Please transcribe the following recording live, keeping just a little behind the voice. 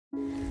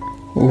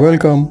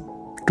Welcome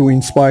to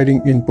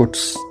Inspiring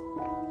Inputs.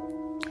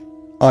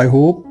 I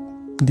hope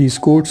these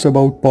quotes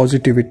about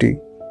positivity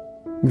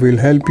will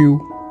help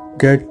you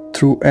get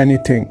through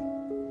anything.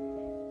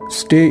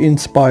 Stay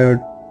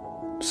inspired,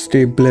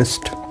 stay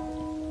blessed.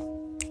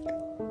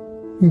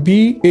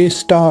 Be a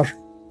star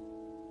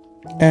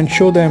and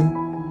show them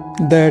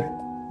that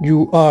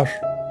you are.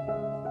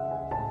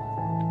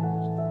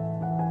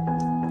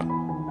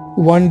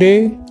 One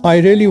day I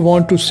really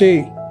want to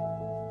say,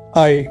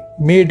 I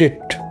made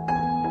it.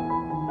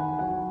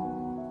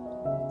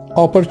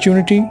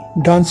 Opportunity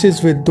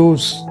dances with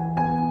those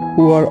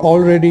who are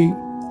already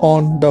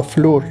on the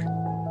floor.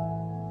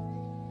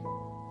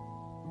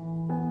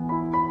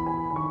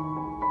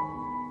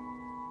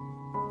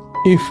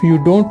 If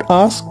you don't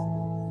ask,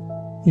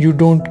 you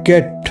don't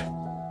get.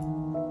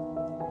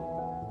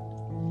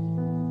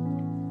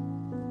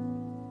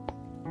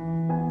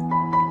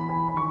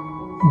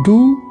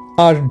 Do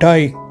or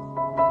die.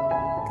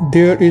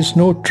 There is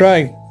no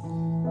try.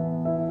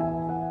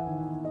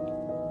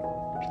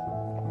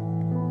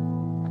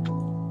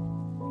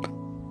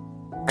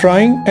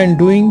 Trying and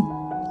doing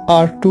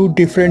are two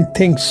different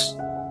things.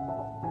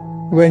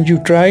 When you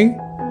try,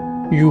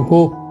 you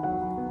hope.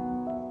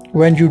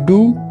 When you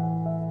do,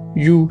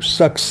 you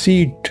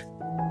succeed.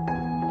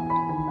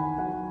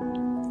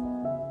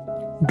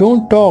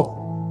 Don't talk,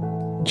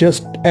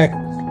 just act.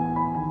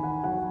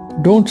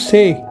 Don't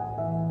say,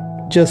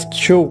 just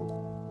show.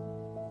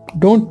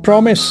 Don't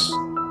promise,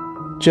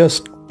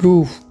 just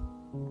prove.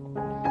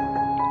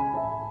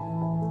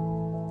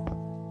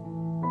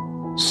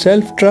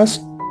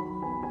 Self-trust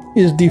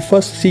is the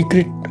first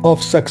secret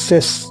of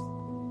success.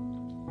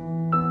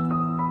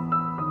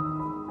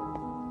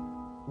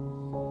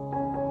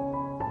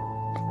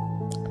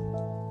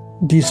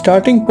 The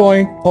starting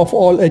point of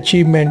all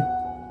achievement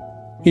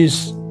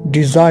is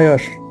desire.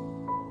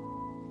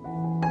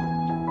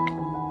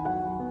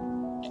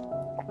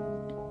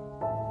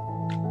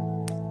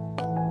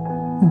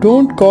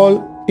 Don't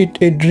call it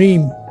a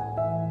dream.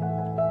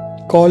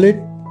 Call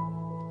it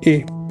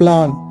a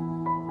plan.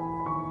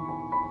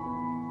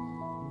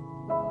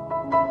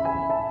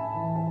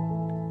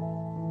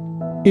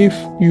 If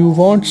you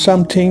want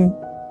something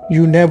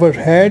you never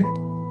had,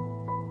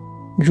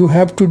 you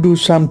have to do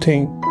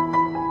something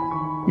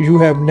you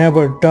have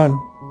never done.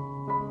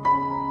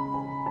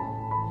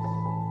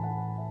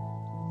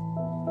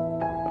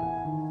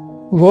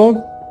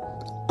 Work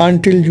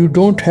until you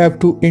don't have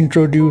to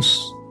introduce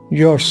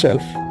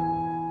yourself.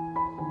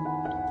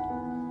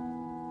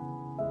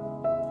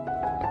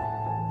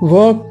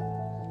 Work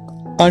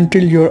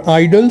until your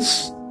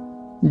idols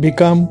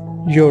become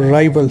your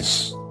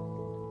rivals.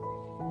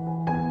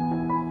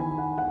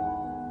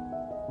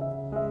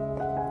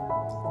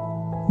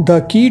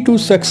 The key to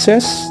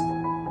success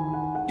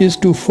is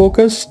to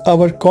focus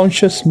our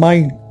conscious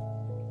mind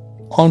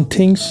on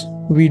things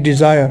we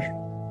desire,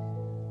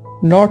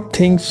 not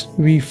things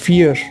we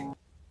fear.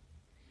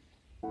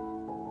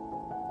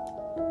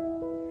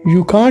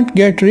 You can't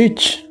get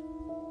rich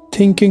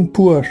thinking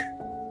poor.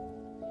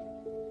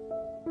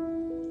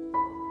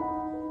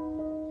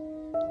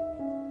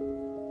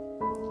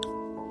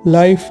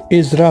 Life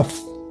is rough,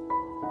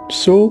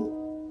 so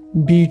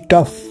be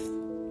tough.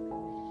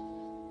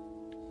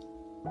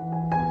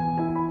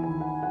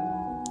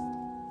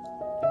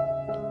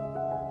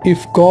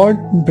 If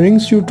God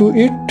brings you to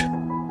it,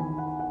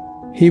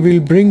 He will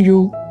bring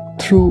you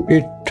through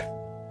it.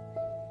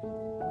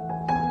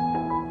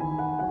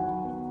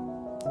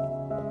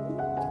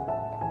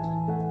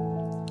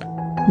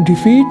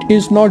 Defeat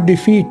is not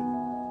defeat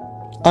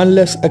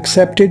unless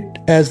accepted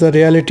as a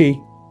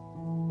reality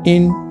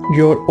in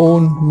your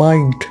own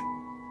mind.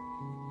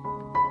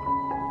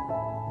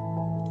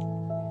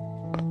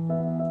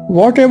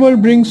 Whatever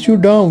brings you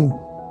down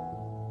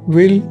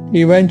will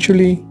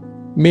eventually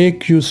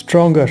make you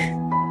stronger.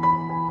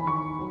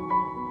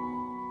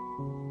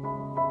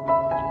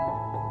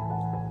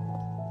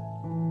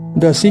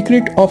 The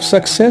secret of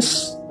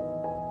success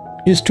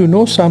is to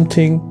know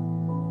something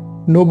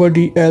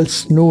nobody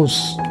else knows.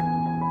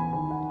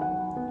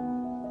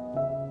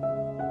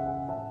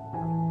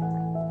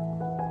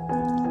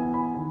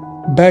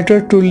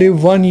 Better to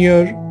live 1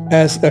 year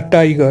as a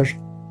tiger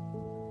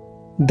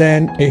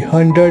than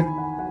 100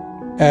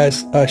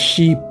 as a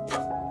sheep.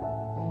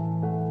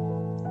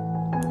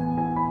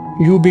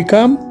 You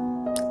become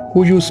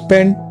who you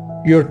spend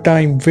your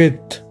time with.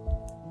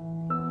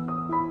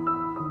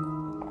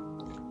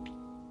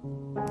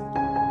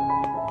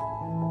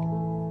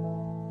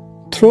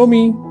 Throw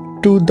me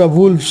to the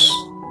wolves,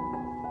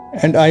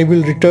 and I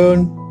will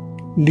return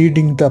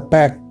leading the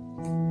pack.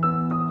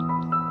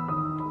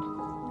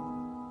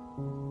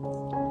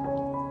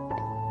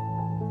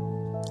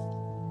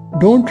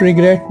 Don't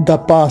regret the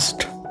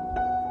past.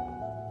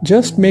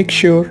 Just make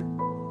sure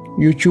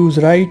you choose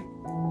right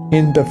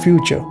in the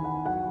future.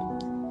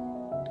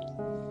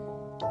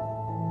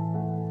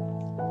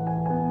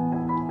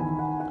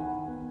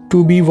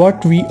 To be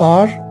what we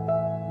are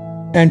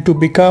and to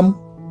become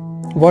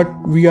what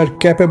we are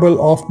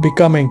capable of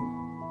becoming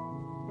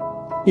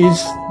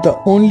is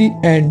the only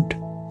end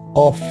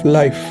of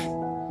life.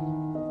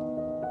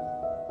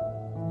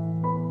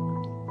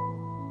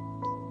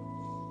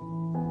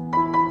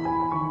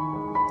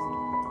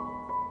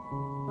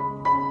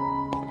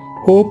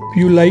 Hope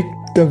you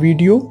liked the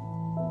video.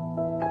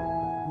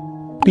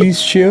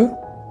 Please share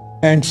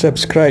and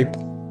subscribe.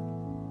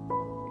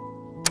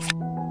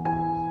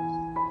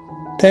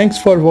 Thanks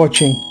for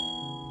watching.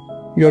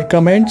 Your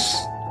comments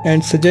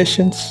and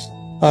suggestions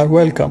are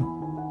welcome.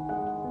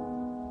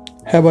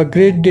 Have a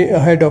great day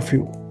ahead of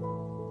you.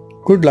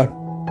 Good luck.